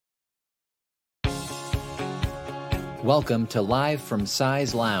Welcome to Live from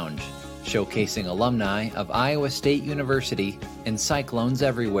Size Lounge, showcasing alumni of Iowa State University and Cyclones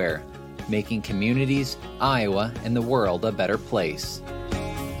everywhere, making communities, Iowa, and the world a better place.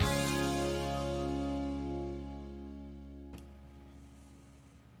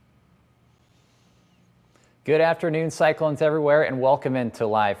 Good afternoon, Cyclones everywhere, and welcome into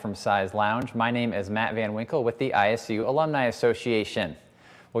Live from Size Lounge. My name is Matt Van Winkle with the ISU Alumni Association.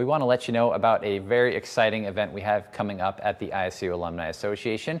 We want to let you know about a very exciting event we have coming up at the ISU Alumni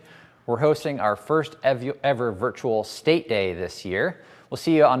Association. We're hosting our first ever virtual State Day this year. We'll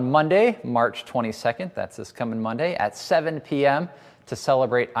see you on Monday, March 22nd, that's this coming Monday, at 7 p.m. to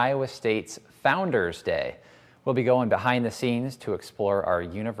celebrate Iowa State's Founders Day. We'll be going behind the scenes to explore our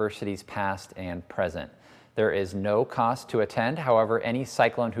university's past and present. There is no cost to attend. However, any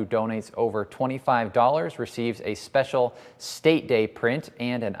Cyclone who donates over $25 receives a special State Day print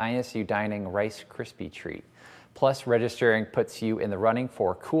and an ISU Dining Rice Krispie treat. Plus, registering puts you in the running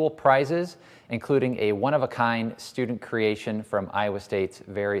for cool prizes, including a one-of-a-kind student creation from Iowa State's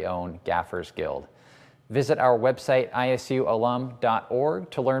very own Gaffers Guild. Visit our website, isualum.org,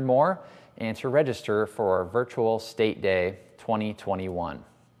 to learn more and to register for our virtual State Day 2021.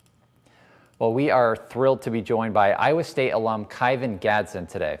 Well, we are thrilled to be joined by Iowa State alum Kyvan Gadsden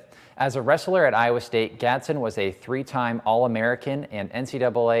today. As a wrestler at Iowa State, Gadsden was a three-time All-American and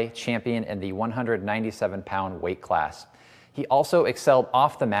NCAA champion in the 197-pound weight class. He also excelled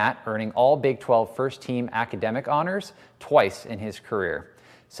off the mat, earning all Big 12 first-team academic honors twice in his career.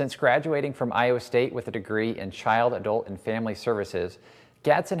 Since graduating from Iowa State with a degree in Child, Adult, and Family Services,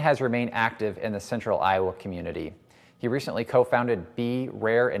 Gadsden has remained active in the Central Iowa community. He recently co-founded Be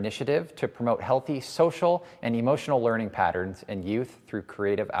Rare Initiative to promote healthy social and emotional learning patterns in youth through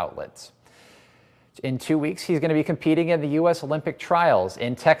creative outlets. In 2 weeks, he's going to be competing in the U.S. Olympic trials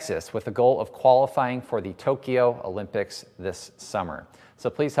in Texas with the goal of qualifying for the Tokyo Olympics this summer.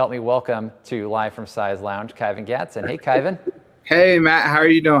 So please help me welcome to Live from Size Lounge, Kyvan Gadsden. Hey, Kyvan. Hey, Matt. How are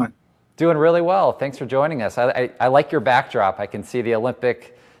you doing? Doing really well. Thanks for joining us. I like your backdrop. I can see the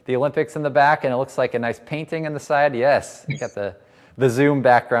Olympics in the back, and it looks like a nice painting on the side. Yes, you got the Zoom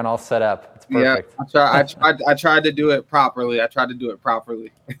background all set up. It's perfect. Yeah, I tried to do it properly.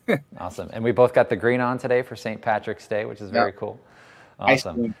 Awesome. And we both got the green on today for St. Patrick's Day, which is very cool.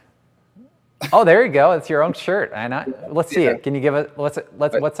 Awesome. Oh, there you go. It's your own shirt. Let's see it. Can you give it?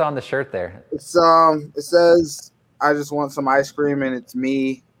 What's on the shirt there? It says, "I just want some ice cream," and it's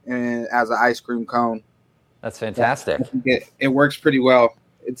me and as an ice cream cone. That's fantastic. It works pretty well.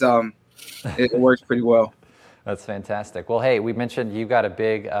 It works pretty well. That's fantastic. Well, hey, we mentioned you got a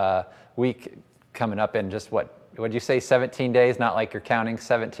big week coming up in just what'd you say, 17 days? Not like you're counting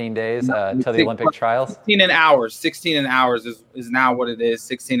 17 days to the Olympic trials? 16 hours is now what it is,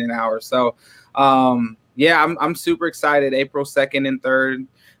 16 hours. So, I'm super excited. April 2nd and 3rd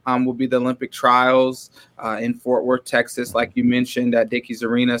will be the Olympic trials in Fort Worth, Texas, like you mentioned, at Dickies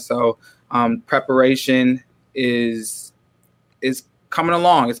Arena. So preparation is coming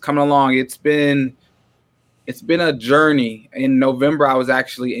along. It's coming along. It's been a journey. In November, I was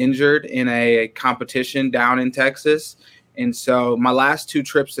actually injured in a competition down in Texas. And so my last 2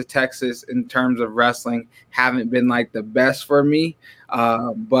 trips to Texas in terms of wrestling haven't been like the best for me.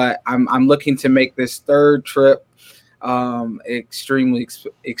 But I'm looking to make this 3rd trip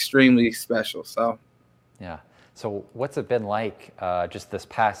extremely special. So, yeah. So what's it been like just this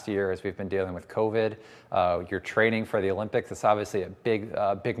past year as we've been dealing with COVID? You're training for the Olympics. It's obviously a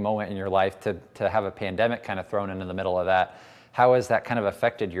big moment in your life to have a pandemic kind of thrown into the middle of that. How has that kind of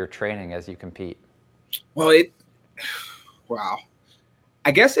affected your training as you compete? Well, wow.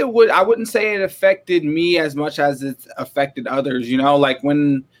 I guess I wouldn't say it affected me as much as it's affected others. You know, like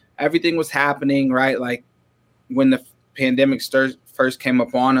when everything was happening, right? Like when the pandemic first came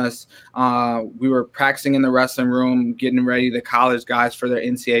upon us, we were practicing in the wrestling room, getting ready, the college guys, for their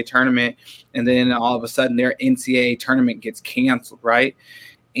NCAA tournament. And then all of a sudden their NCAA tournament gets canceled, right?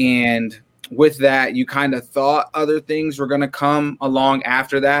 And with that, you kind of thought other things were going to come along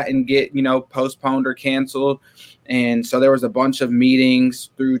after that and get, postponed or canceled. And so there was a bunch of meetings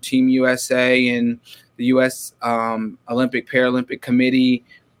through Team USA and the U.S. Olympic Paralympic Committee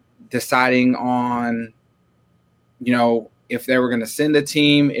deciding on, if they were going to send a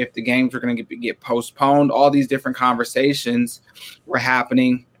team, if the games were going to get postponed. All these different conversations were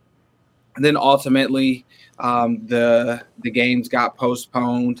happening. And then ultimately, the games got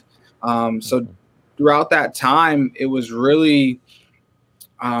postponed. So throughout that time, it was really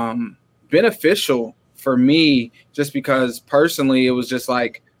beneficial for me, just because personally it was just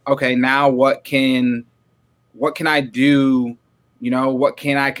like, okay, now what can I do what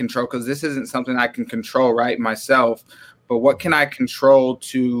can I control? Because this isn't something I can control, right, myself. But what can I control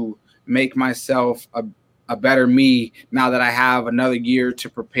to make myself a better me now that I have another year to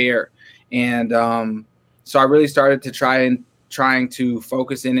prepare? And so I really started to trying to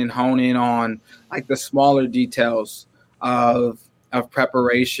focus in and hone in on like the smaller details of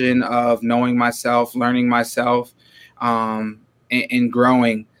preparation, of knowing myself, learning myself, and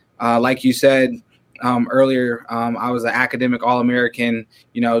growing. Like you said earlier, I was an academic All-American,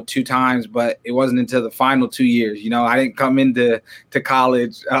 2 times, but it wasn't until the final 2 years. I didn't come into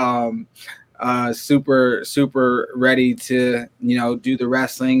college super ready to do the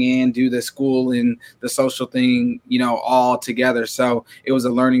wrestling and do the school and the social thing all together. So it was a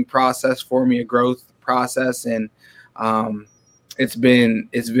learning process for me, a growth process, and it's been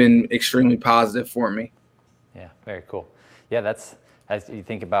extremely positive for me. Yeah, very cool. Yeah, that's, as you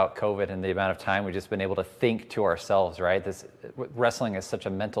think about COVID and the amount of time we've just been able to think to ourselves, right? This wrestling is such a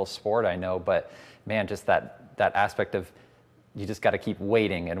mental sport, I know, but man, just that aspect of you just got to keep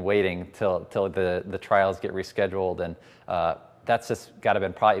waiting and waiting till the trials get rescheduled, and that's just got to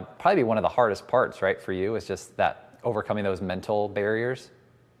been probably be one of the hardest parts, right, for you, is just that overcoming those mental barriers.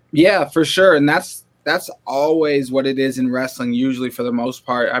 Yeah, for sure, and that's always what it is in wrestling, usually, for the most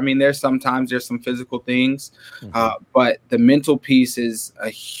part. I mean, there's some physical things, but the mental piece is a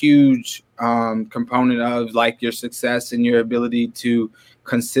huge component of like your success and your ability to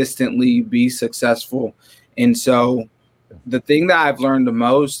consistently be successful. And so the thing that I've learned the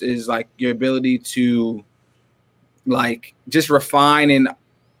most is like your ability to like just refine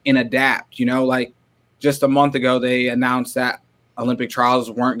and adapt. Like just a month ago, they announced that Olympic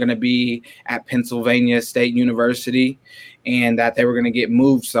trials weren't going to be at Pennsylvania State University and that they were going to get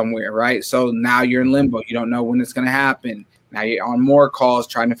moved somewhere, right? So now you're in limbo. You don't know when it's going to happen. Now you're on more calls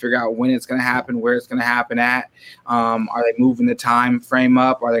trying to figure out when it's going to happen, where it's going to happen at. Are they moving the time frame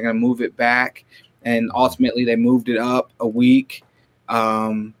up? Are they going to move it back? And ultimately, they moved it up a week.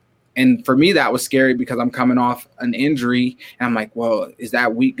 And for me, that was scary because I'm coming off an injury. And I'm like, well, is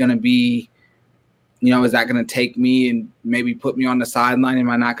that week going to be, is that going to take me and maybe put me on the sideline? Am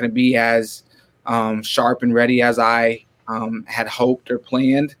I not going to be as sharp and ready as I had hoped or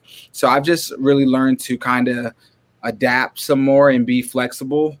planned? So I've just really learned to kind of adapt some more and be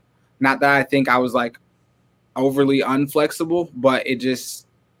flexible. Not that I think I was like overly unflexible, but it just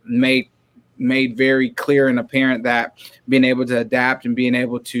made very clear and apparent that being able to adapt and being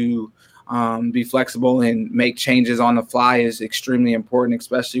able to be flexible and make changes on the fly is extremely important,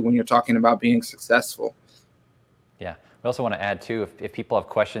 especially when you're talking about being successful. Yeah. We also want to add too, if people have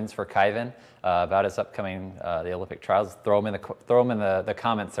questions for Kyvan about his upcoming the Olympic trials, throw them in the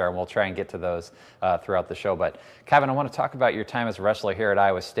comments there, and we'll try and get to those throughout the show. But Kyvan, I want to talk about your time as a wrestler here at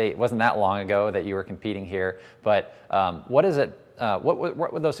Iowa State. It wasn't that long ago that you were competing here, but what is it? What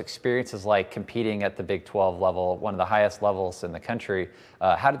were those experiences like competing at the Big 12 level, one of the highest levels in the country?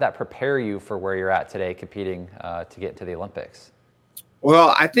 How did that prepare you for where you're at today, competing to get to the Olympics?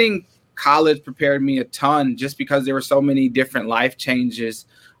 Well, I think college prepared me a ton just because there were so many different life changes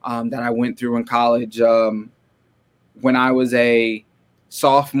that I went through in college. When I was a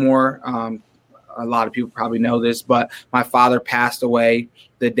sophomore, a lot of people probably know this, but my father passed away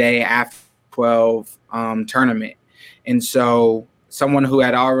the day after the 12 tournament. And so someone who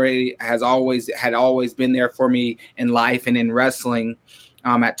had always been there for me in life and in wrestling,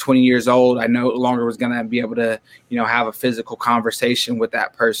 at 20 years old, I no longer was going to be able to, have a physical conversation with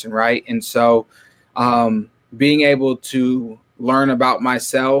that person. Right. And so being able to learn about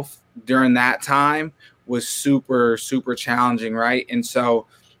myself during that time was super, super challenging. Right. And so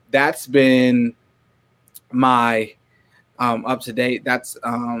that's been my up to date. That's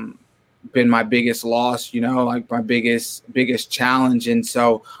been my biggest loss, like my biggest challenge. And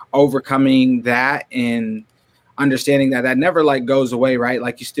so overcoming that and understanding that never like goes away, right?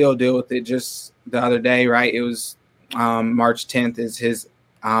 Like you still deal with it. Just the other day, right? It was March 10th is his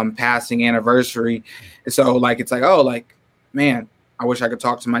passing anniversary. And so like, it's like, oh, like, man, I wish I could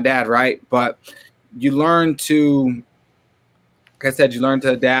talk to my dad, right? But you learn to, like I said, you learn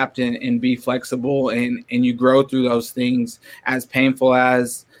to adapt and be flexible, and you grow through those things. As painful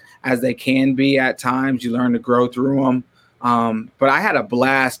as they can be at times, you learn to grow through them. But I had a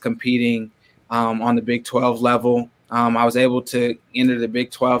blast competing on the Big 12 level. I was able to enter the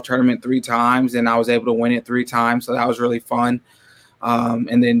Big 12 tournament 3 times, and I was able to win it 3 times. So that was really fun.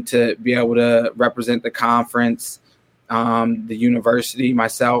 And then to be able to represent the conference, the university,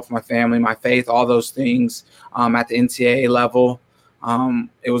 myself, my family, my faith, all those things at the NCAA level.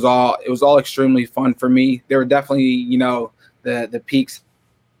 It was all extremely fun for me. There were definitely, the peaks.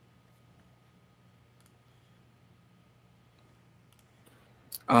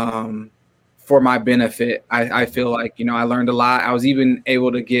 for my benefit. I feel like, I learned a lot. I was even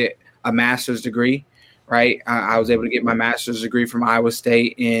able to get a master's degree, right? I was able to get my master's degree from Iowa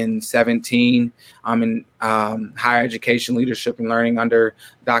State in 17. I'm in higher education leadership and learning under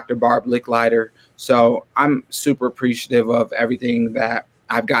Dr. Barb Licklider. So I'm super appreciative of everything that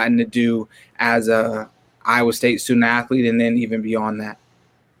I've gotten to do as a Iowa State student athlete, and then even beyond that.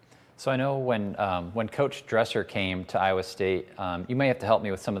 So I know when Coach Dresser came to Iowa State, you may have to help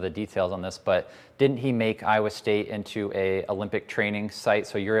me with some of the details on this, but didn't he make Iowa State into a Olympic training site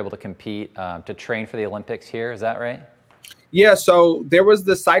so you're able to compete to train for the Olympics here? Is that right? Yeah. So there was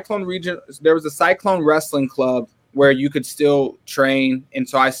the Cyclone region. There was a Cyclone Wrestling Club where you could still train, and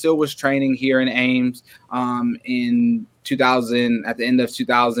so I still was training here in Ames in 2000 at the end of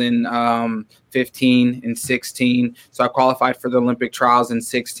 2015 and 16. So I qualified for the Olympic trials in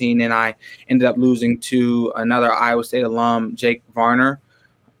 16, and I ended up losing to another Iowa State alum, Jake Varner,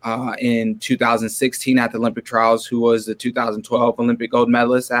 in 2016 at the Olympic trials, who was the 2012 Olympic gold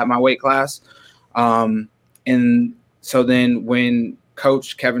medalist at my weight class. And so then when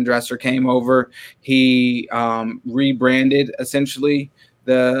Coach Kevin Dresser came over, he rebranded essentially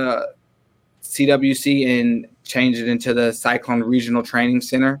the CWC and changed it into the Cyclone Regional Training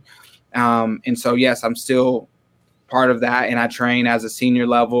Center. And so, yes, I'm still part of that, and I train as a senior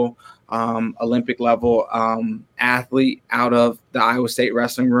level, Olympic level athlete out of the Iowa State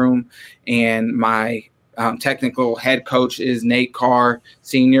wrestling room. And my technical head coach is Nate Carr,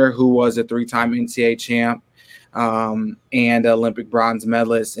 senior, who was a 3-time NCAA champ and Olympic bronze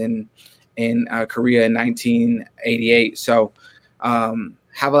medalist in Korea in 1988. So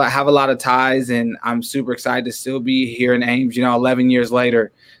have a lot of ties, and I'm super excited to still be here in Ames, 11 years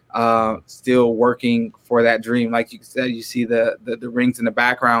later, still working for that dream. Like you said, you see the rings in the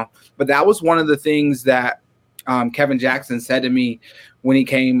background, but that was one of the things that Kevin Jackson said to me when he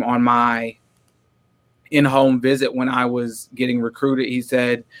came on my in-home visit when I was getting recruited. He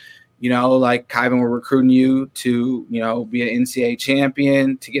said, like, Kyvan, we're recruiting you to, be an NCAA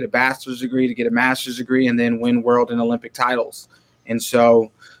champion, to get a bachelor's degree, to get a master's degree, and then win world and Olympic titles. And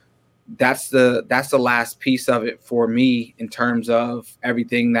so that's the last piece of it for me in terms of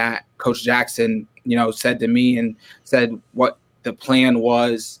everything that Coach Jackson, said to me and said what the plan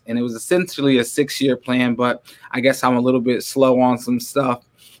was. And it was essentially a 6-year plan, but I guess I'm a little bit slow on some stuff.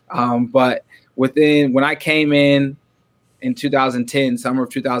 But when I came in 2010, summer of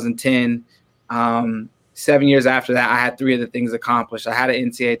 2010, 7 years after that, I had 3 of the things accomplished. I had an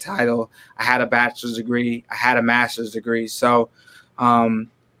NCAA title, I had a bachelor's degree, I had a master's degree. So the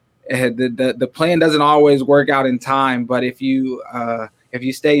plan doesn't always work out in time, but if you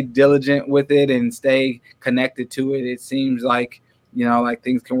stay diligent with it and stay connected to it, it seems like, like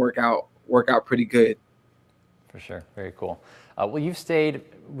things can work out pretty good. For sure. Very cool. Well, you've stayed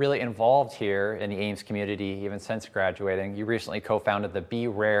really involved here in the Ames community even since graduating. You recently co-founded the Be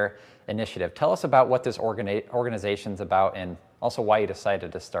Rare initiative. Tell us about what this organization's about and also why you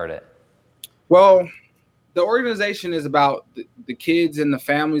decided to start it. Well, the organization is about the kids and the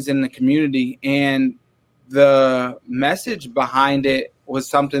families in the community, and the message behind it was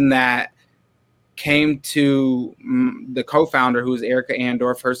something that came to the co-founder, who is Erica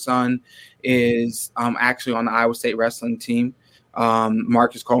Andorf. Her son is actually on the Iowa State wrestling team.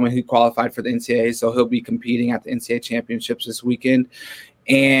 Marcus Coleman, who qualified for the NCAA, so he'll be competing at the NCAA championships this weekend.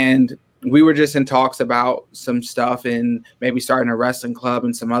 And we were just in talks about some stuff and maybe starting a wrestling club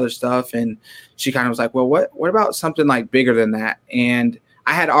and some other stuff. And she kind of was like, well, what about something like bigger than that? And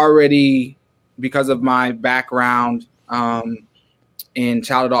I had already, because of my background in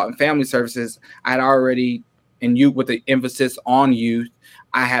child, adult, and family services, I had already, in youth, with the emphasis on youth,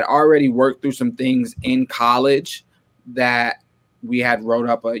 I had already worked through some things in college that we had wrote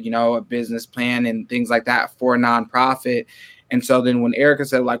up a business plan and things like that for a nonprofit. And so then when Erica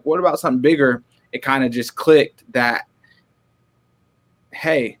said, like, what about something bigger? It kind of just clicked that,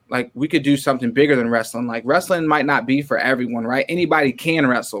 hey, like, we could do something bigger than wrestling. Like, wrestling might not be for everyone, right? Anybody can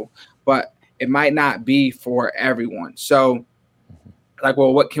wrestle, but it might not be for everyone. So, like,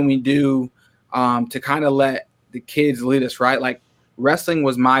 well, what can we do to kind of let the kids lead us, right? Like, wrestling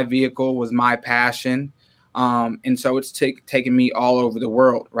was my vehicle, was my passion. And so it's taken me all over the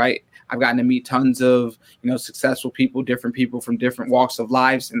world, right? I've gotten to meet tons of, successful people, different people from different walks of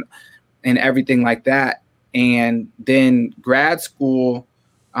lives and everything like that. And then grad school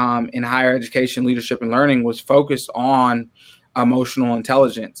in higher education, leadership and learning was focused on emotional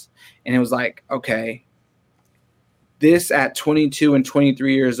intelligence. And it was like, okay, this at 22 and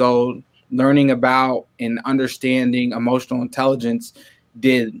 23 years old, learning about and understanding emotional intelligence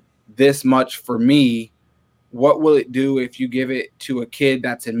did this much for me. what will it do if you give it to a kid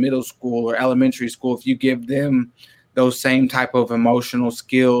that's in middle school or elementary school, if you give them those same type of emotional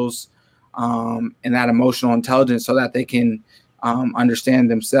skills and that emotional intelligence so that they can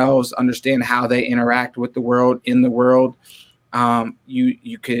understand themselves, understand how they interact with the world, in the world.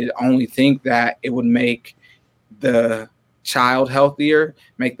 You could only think that it would make the child healthier,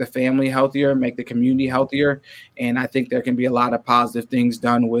 make the family healthier, make the community healthier. And I think there can be a lot of positive things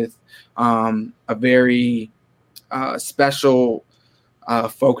done with a very special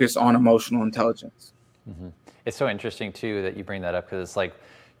focus on emotional intelligence. Mm-hmm. It's so interesting too that you bring that up, because it's like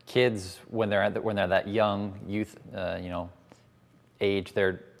kids when they're that young youth, age,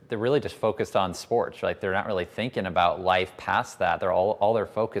 they're really just focused on sports. Like they're not really thinking about life past that. They're all their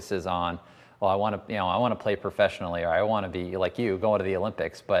focus is on, well, I want to play professionally, or I want to be like you, going to the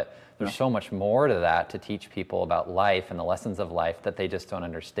Olympics. But there's so much more to that, to teach people about life and the lessons of life that they just don't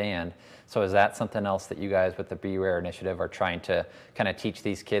understand. So is that something else that you guys with the Be Rare initiative are trying to kind of teach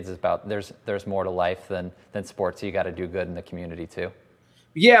these kids about? There's more to life than sports. So you got to do good in the community too.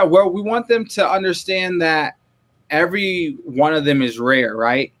 Yeah, well, we want them to understand that every one of them is rare,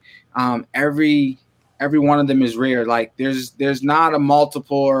 right? Every one of them is rare. Like there's not a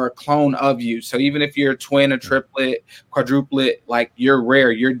multiple or a clone of you. So even if you're a twin, a triplet, quadruplet, like you're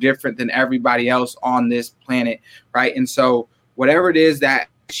rare, you're different than everybody else on this planet, right? And so whatever it is that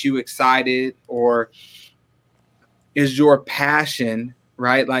makes you excited or is your passion,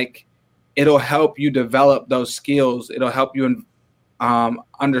 right? Like it'll help you develop those skills. It'll help you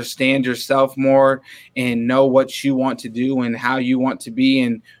understand yourself more and know what you want to do and how you want to be,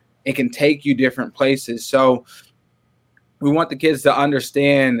 and it can take you different places. So we want the kids to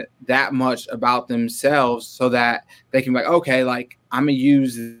understand that much about themselves so that they can be like, okay, like I'm gonna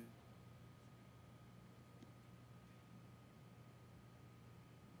use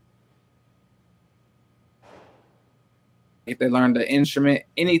if they learn the instrument,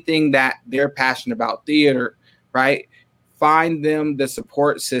 anything that they're passionate about, theater, right? Find them the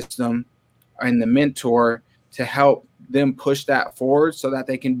support system and the mentor to help them push that forward so that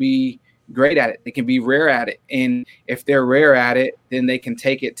they can be great at it. They can be rare at it. And if they're rare at it, then they can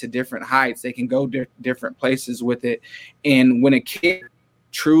take it to different heights. They can go different places with it. And when a kid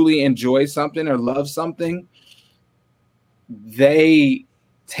truly enjoys something or loves something, they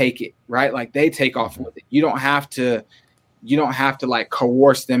take it, right? Like they take off with it. You don't have to like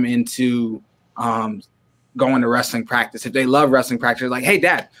coerce them into going to wrestling practice. If they love wrestling practice, like, hey,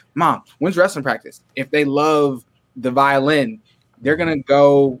 Dad, Mom, when's wrestling practice? If they love the violin, they're going to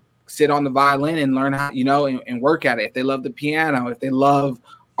go sit on the violin and learn how, and work at it. If they love the piano, if they love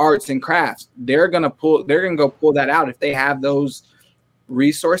arts and crafts, they're going to go pull that out. If they have those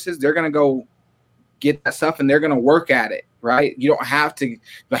resources, they're going to go get that stuff and they're going to work at it, right? You don't have to,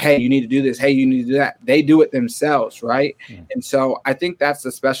 but hey, you need to do this. Hey, you need to do that. They do it themselves, right? Mm-hmm. And so I think that's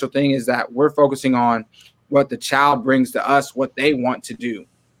the special thing, is that we're focusing on what the child brings to us, what they want to do,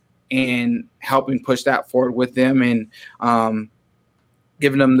 and helping push that forward with them, and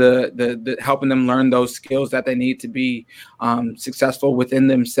giving them the helping them learn those skills that they need to be successful within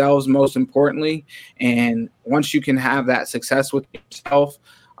themselves, most importantly. And once you can have that success with yourself,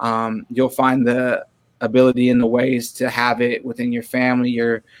 you'll find the ability and the ways to have it within your family,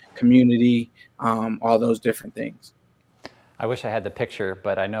 your community, all those different things. I wish I had the picture,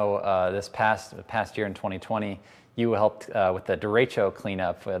 but I know this past year in 2020, you helped with the derecho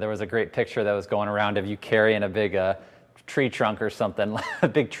cleanup. There was a great picture that was going around of you carrying a big tree trunk or something,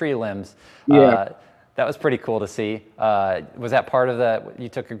 big tree limbs. Yeah. That was pretty cool to see. Was that part of you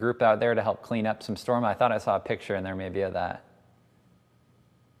took a group out there to help clean up some storm? I thought I saw a picture in there maybe of that.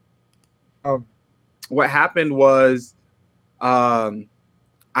 What happened was I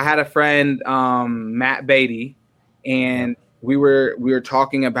had a friend, Matt Beatty, and we were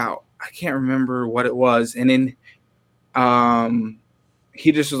talking about, I can't remember what it was. And then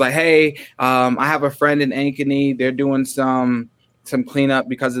he just was like, hey, I have a friend in Ankeny. They're doing some cleanup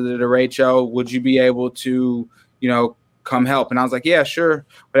because of the derecho. Would you be able to, come help? And I was like, yeah, sure,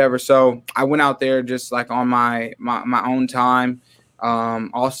 whatever. So I went out there just like on my own time,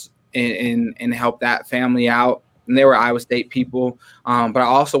 also and helped that family out. And they were Iowa State people. But I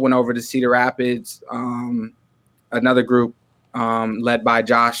also went over to Cedar Rapids, another group led by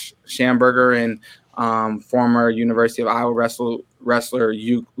Josh Schamberger and former University of Iowa wrestler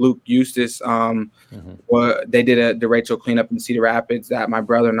Luke Eustace. They did a derecho cleanup in Cedar Rapids that my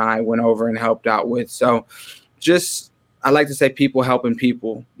brother and I went over and helped out with. So I like to say people helping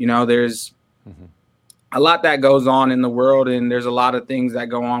people. There's a lot that goes on in the world, and there's a lot of things that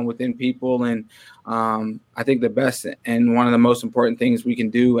go on within people. And I think the best and one of the most important things we can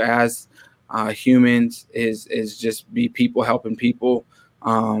do as humans, is just be people helping people.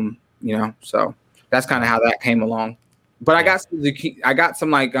 So that's kind of how that came along. But I got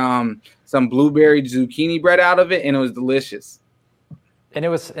some like some blueberry zucchini bread out of it, and it was delicious. And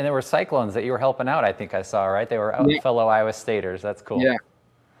there were Cyclones that you were helping out. I think I saw, right? They were fellow Iowa Staters. That's cool. Yeah.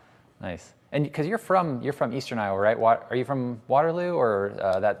 Nice. And because you're from Eastern Iowa, right? Are you from Waterloo or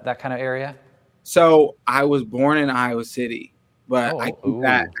that kind of area? So I was born in Iowa City, but I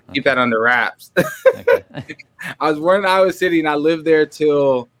keep that under wraps. Okay. I was born in Iowa City, and I lived there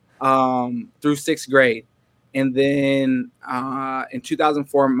till through 6th grade. And then in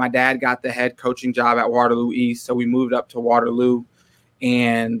 2004, my dad got the head coaching job at Waterloo East, so we moved up to Waterloo.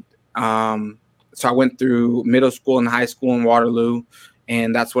 And so I went through middle school and high school in Waterloo,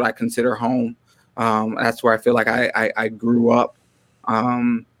 and that's what I consider home. That's where I feel like I grew up.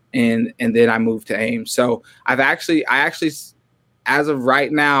 And then I moved to Ames. So I actually, as of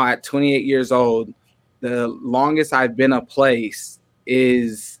right now, at 28 years old, the longest I've been a place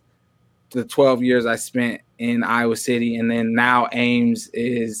is the 12 years I spent in Iowa City. And then now Ames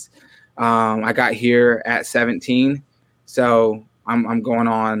is, I got here at 17. So I'm going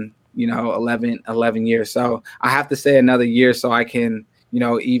on, 11 years. So I have to stay another year so I can,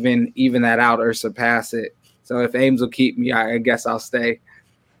 even that out or surpass it. So if Ames will keep me, I guess I'll stay.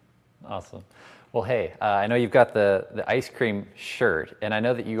 Awesome. Well, hey, I know you've got the ice cream shirt, and I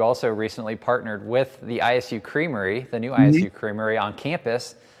know that you also recently partnered with the ISU Creamery, the new ISU Creamery on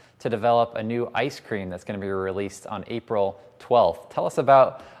campus, to develop a new ice cream that's going to be released on April 12th. Tell us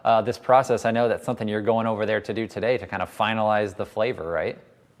about this process. I know that's something you're going over there to do today to kind of finalize the flavor, right?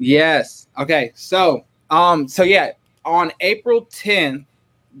 Yes. Okay. So yeah, on April 10th,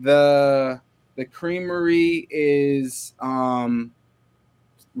 the Creamery is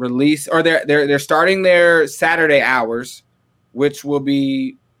released, or they're starting their Saturday hours, which will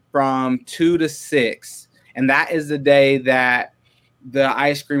be from 2 to 6, and that is the day that the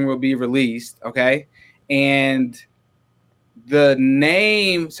ice cream will be released. Okay. And the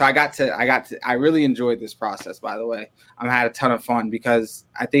name, so I really enjoyed this process, by the way. I had a ton of fun because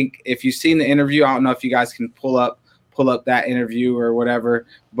I think if you've seen the interview, I don't know if you guys can pull up that interview or whatever,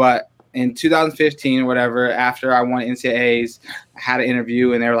 but in 2015 or whatever, after I won NCAAs, I had an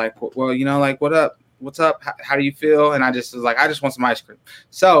interview and they were like, well, what's up? How do you feel? And I just was like, I just want some ice cream.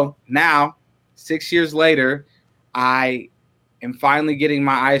 So now 6 years later, I am finally getting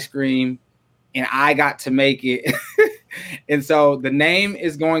my ice cream and I got to make it. And so the name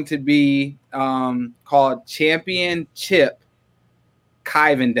is going to be called Champion Chip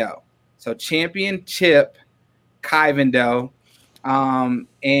Kyvan Dough. So Champion Chip Kyvan Dough.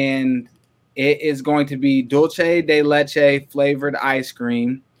 And it is going to be dulce de leche flavored ice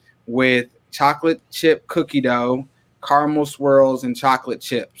cream with chocolate chip cookie dough, caramel swirls, and chocolate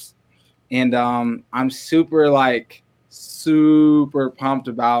chips. And I'm super pumped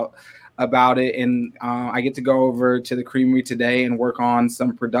about it, and I get to go over to the Creamery today and work on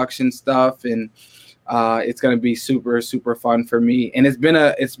some production stuff, and it's going to be super fun for me. And it's been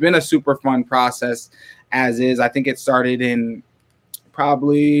a super fun process as is. I think it started in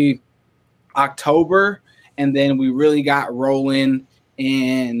probably October, and then we really got rolling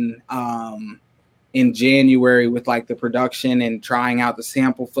in January with like the production and trying out the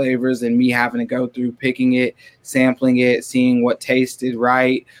sample flavors, and me having to go through picking it, sampling it, seeing what tasted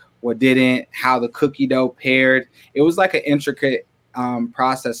right, what didn't, how the cookie dough paired. It was like an intricate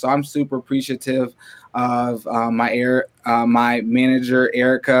process. So I'm super appreciative of my manager,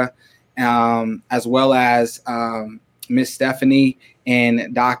 Erica, as well as Miss Stephanie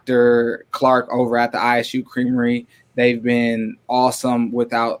and Dr. Clark over at the ISU Creamery. They've been awesome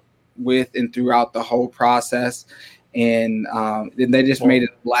with and throughout the whole process. And they just made it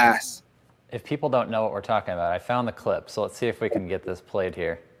a blast. If people don't know what we're talking about, I found the clip. So let's see if we can get this played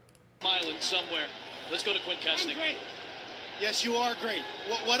here. Smiling somewhere. Let's go to Quinn Kesning. Great. Yes, you are great.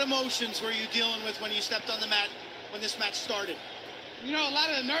 What emotions were you dealing with when you stepped on the mat when this match started? A lot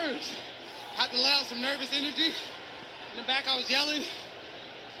of the nerves. Had to let out some nervous energy. In the back, I was yelling.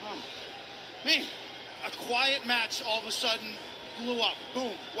 Oh, man, a quiet match all of a sudden blew up.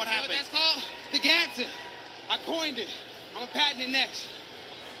 Boom. What happened? That's called the Gatson. I coined it. I'm gonna patent it next.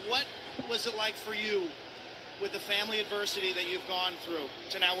 What was it like for you with the family adversity that you've gone through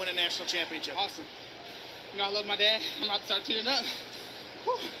to now win a national championship? Awesome. I love my dad. I'm about to start tearing up.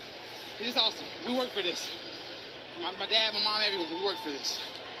 Whew. It's just awesome. We work for this. My dad, my mom, everyone, we work for this.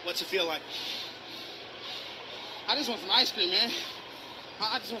 What's it feel like? I just want some ice cream, man.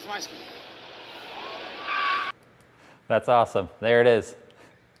 I just want some ice cream. That's awesome. There it is.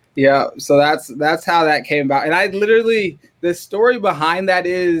 Yeah, so that's how that came about. And I literally, the story behind that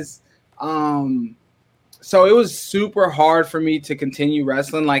is So it was super hard for me to continue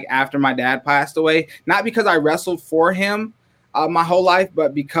wrestling like after my dad passed away, not because I wrestled for him my whole life,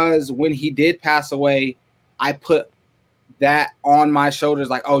 but because when he did pass away, I put that on my shoulders,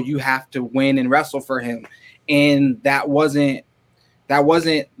 like, oh, you have to win and wrestle for him. And that wasn't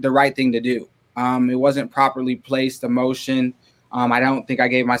the right thing to do. It wasn't properly placed emotion. I don't think I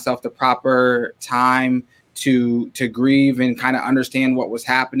gave myself the proper time to grieve and kind of understand what was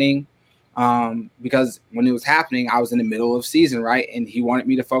happening. Because when it was happening, I was in the middle of season, right? And he wanted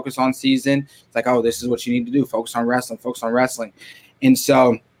me to focus on season. It's like, oh, this is what you need to do. Focus on wrestling. And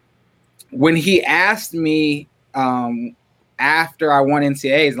so when he asked me, after I won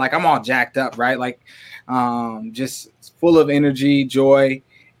NCAAs, like I'm all jacked up, right? Like, just full of energy, joy.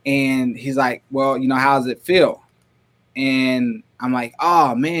 And he's like, well, how does it feel? And I'm like,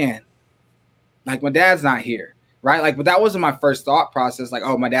 oh man, like my dad's not here. Right. Like, but that wasn't my first thought process. Like,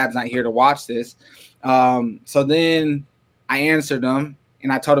 oh, my dad's not here to watch this. So then I answered him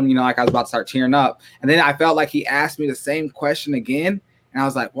and I told him, like I was about to start tearing up. And then I felt like he asked me the same question again. And I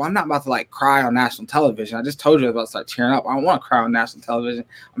was like, well, I'm not about to like cry on national television. I just told you I was about to start tearing up. I don't want to cry on national television.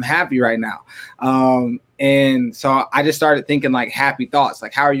 I'm happy right now. And so I just started thinking like happy thoughts.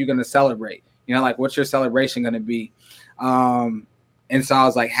 Like, how are you going to celebrate? Like, what's your celebration going to be? And so I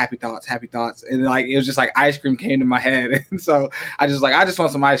was like, happy thoughts. And like, it was just like ice cream came to my head. And so I just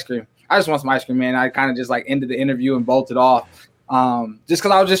want some ice cream. Man. I kind of just like ended the interview and bolted off. Just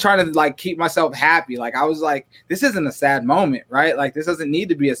cause I was just trying to like keep myself happy. Like I was like, this isn't a sad moment, right? Like this doesn't need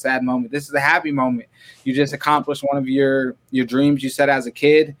to be a sad moment. This is a happy moment. You just accomplished one of your dreams you set as a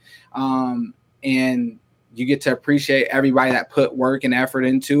kid. And you get to appreciate everybody that put work and effort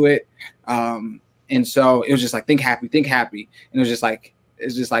into it. And so it was just like, think happy. And it was just like,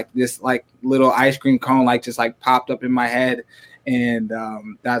 this like little ice cream cone, like just like popped up in my head. And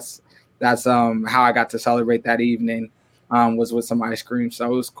that's how I got to celebrate that evening, was with some ice cream.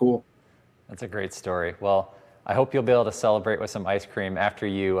 So it was cool. That's a great story. Well, I hope you'll be able to celebrate with some ice cream after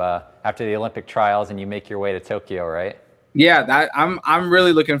after the Olympic trials and you make your way to Tokyo, right? Yeah, I'm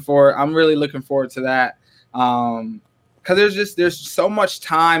really looking forward to that. Because there's so much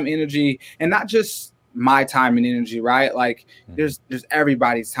time, energy, and not just my time and energy, right? Like there's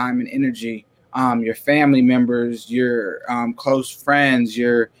everybody's time and energy. Your family members, your close friends,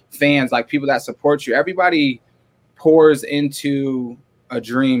 your fans, like people that support you. Everybody pours into a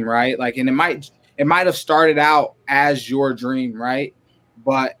dream, right? Like, and it might have started out as your dream, right?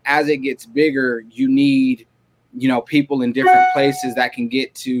 But as it gets bigger, you need, people in different places that can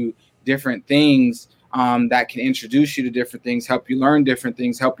get to different things. That can introduce you to different things, help you learn different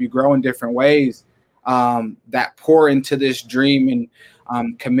things, help you grow in different ways, that pour into this dream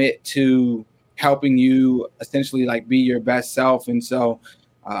and commit to helping you essentially like be your best self. And so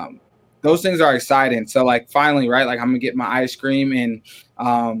those things are exciting. So like finally, right, like I'm gonna get my ice cream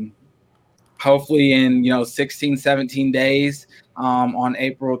and hopefully in 16, 17 days on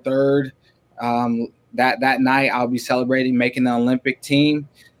April 3rd, that night I'll be celebrating making the Olympic team.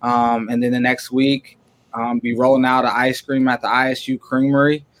 And then the next week, be rolling out an ice cream at the ISU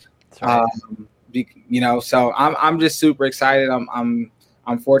Creamery. Right. So I'm just super excited.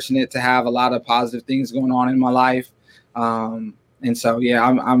 I'm fortunate to have a lot of positive things going on in my life. And so, yeah,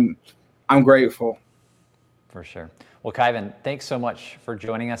 I'm grateful. For sure. Well, Kyvan, thanks so much for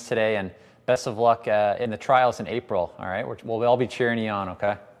joining us today and best of luck in the trials in April. All right. We'll all be cheering you on.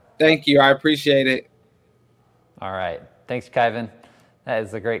 Okay. Thank you. I appreciate it. All right. Thanks, Kyvan. That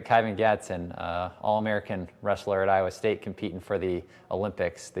is the great Kyvan Gadsden, All-American wrestler at Iowa State, competing for the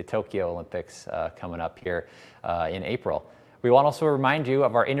Olympics, the Tokyo Olympics coming up here in April. We want to also remind you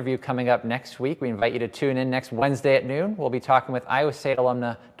of our interview coming up next week. We invite you to tune in next Wednesday at noon. We'll be talking with Iowa State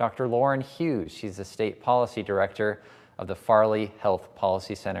alumna Dr. Lauren Hughes. She's the State Policy Director of the Farley Health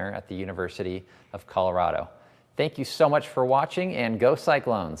Policy Center at the University of Colorado. Thank you so much for watching, and go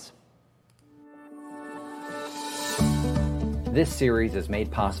Cyclones! This series is made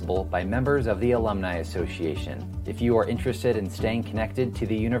possible by members of the Alumni Association. If you are interested in staying connected to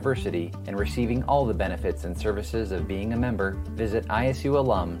the university and receiving all the benefits and services of being a member, visit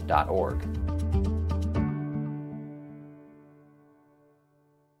isualum.org.